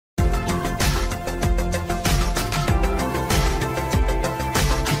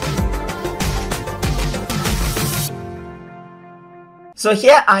So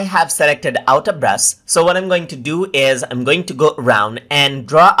here I have selected out a brush. So what I'm going to do is I'm going to go around and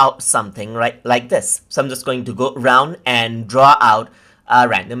draw out something right like this. So I'm just going to go around and draw out a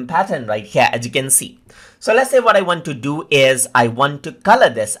random pattern right here, as you can see. So let's say what I want to do is I want to color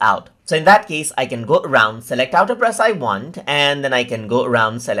this out. So in that case, I can go around, select out a brush I want, and then I can go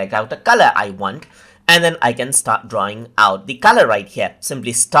around, select out a color I want, and then I can start drawing out the color right here.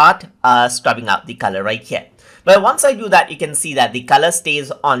 Simply start scrubbing out the color right here. But once I do that, you can see that the color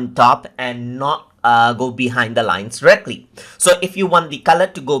stays on top and not go behind the lines directly. So if you want the color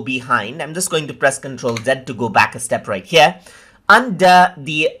to go behind, I'm just going to press Ctrl Z to go back a step right here. Under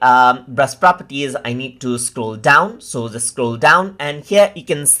the brush properties, I need to scroll down. So just scroll down, and here you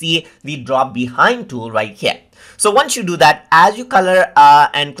can see the draw behind tool right here. So once you do that, as you color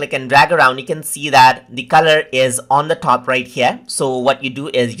and click and drag around, you can see that the color is on the top right here. So what you do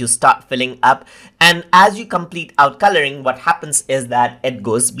is you start filling up, and as you complete out coloring, what happens is that it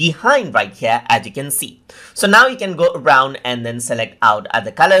goes behind right here, as you can see. So now you can go around and then select out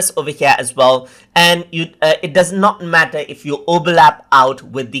other colors over here as well. And it does not matter if you overlap out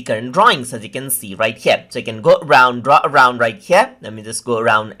with the current drawings, as you can see right here. So you can go around, draw around right here. Let me just go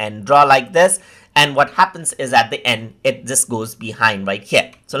around and draw like this. And what happens is at the end, it just goes behind right here.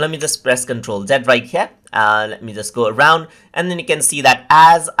 So let me just press Ctrl Z right here. Let me just go around, and then you can see that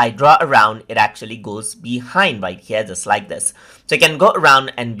as I draw around, it actually goes behind right here, just like this. So you can go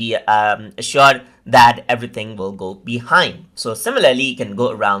around and be assured that everything will go behind. So similarly, you can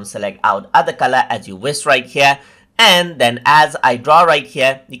go around, select out other color as you wish right here. And then as I draw right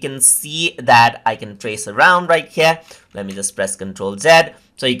here, you can see that I can trace around right here. Let me just press Ctrl Z.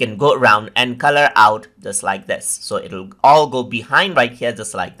 So you can go around and color out just like this. So it'll all go behind right here,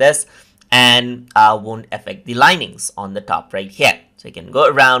 just like this, and won't affect the linings on the top right here. So you can go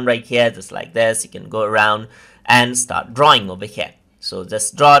around right here, just like this. You can go around and start drawing over here. So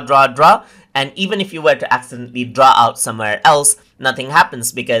just draw, draw, draw. And even if you were to accidentally draw out somewhere else, nothing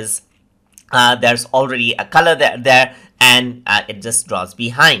happens because there's already a color there, and it just draws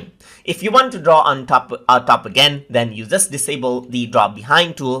behind. If you want to draw on top again, then you just disable the draw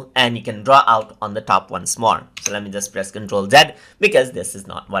behind tool, and you can draw out on the top once more. So let me just press Ctrl Z because this is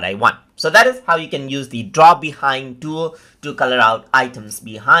not what I want. So that is how you can use the draw behind tool to color out items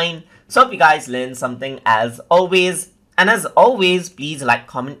behind. So hope you guys learned something as always. And as always, please like,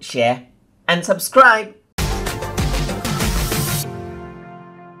 comment, share, and subscribe.